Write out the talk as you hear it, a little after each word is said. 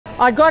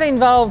I got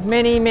involved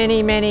many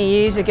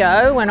years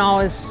ago when I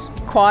was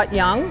quite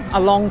young, a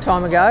long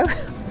time ago.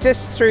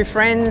 Just through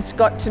friends,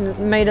 got to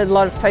meet a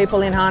lot of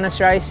people in harness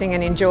racing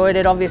and enjoyed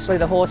it, obviously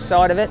the horse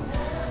side of it.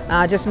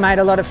 Just made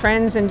a lot of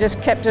friends and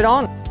just kept it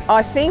on.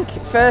 I think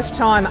first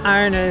time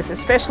owners,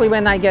 especially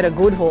when they get a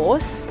good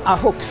horse, are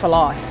hooked for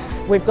life.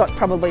 We've got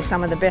probably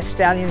some of the best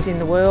stallions in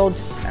the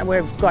world.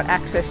 We've got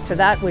access to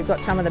that. We've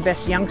got some of the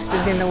best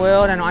youngsters in the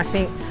world, and I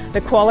think the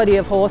quality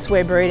of horse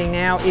we're breeding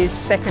now is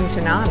second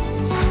to none.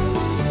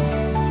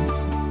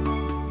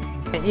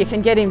 You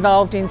can get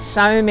involved in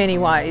so many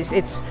ways.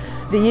 It's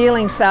the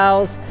yearling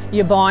sales,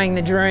 you're buying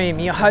the dream.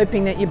 You're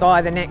hoping that you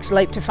buy the next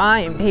leap to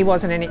fame. He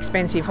wasn't an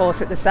expensive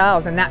horse at the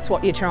sales, and that's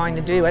what you're trying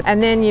to do.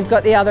 And then you've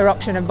got the other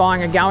option of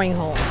buying a going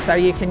horse. So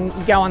you can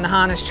go on the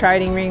harness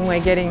trading ring. We're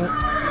getting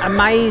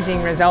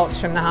amazing results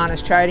from the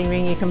harness trading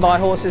ring. You can buy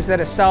horses that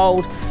are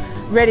sold,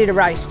 ready to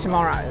race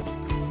tomorrow.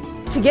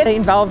 To get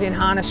involved in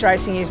harness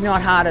racing is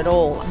not hard at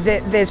all.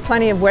 There's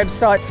plenty of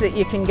websites that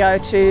you can go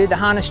to. The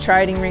harness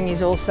trading ring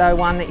is also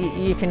one that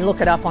you can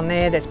look it up on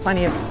there. There's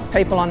plenty of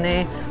people on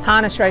there.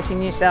 Harness Racing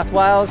New South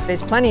Wales,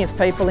 there's plenty of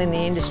people in the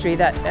industry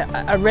that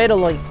are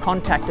readily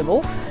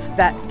contactable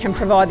that can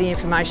provide the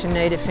information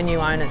needed for new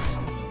owners.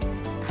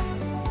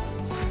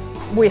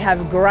 We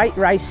have great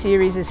race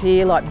series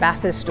here like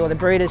Bathurst or the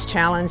Breeders'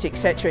 Challenge,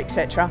 etc,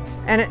 etc.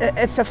 And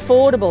it's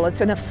affordable.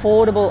 It's an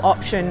affordable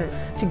option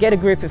to get a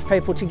group of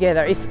people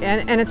together.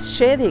 And it's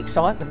share the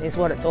excitement is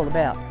what it's all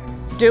about.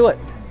 Do it.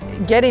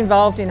 Get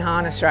involved in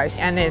harness race,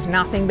 and there's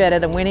nothing better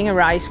than winning a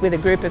race with a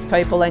group of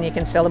people and you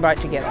can celebrate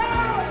together.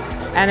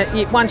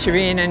 And once you're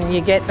in and you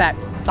get that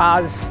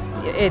buzz,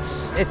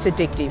 it's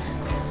addictive.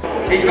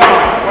 He's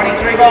gone,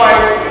 23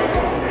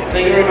 buys.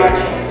 Thank you very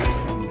much.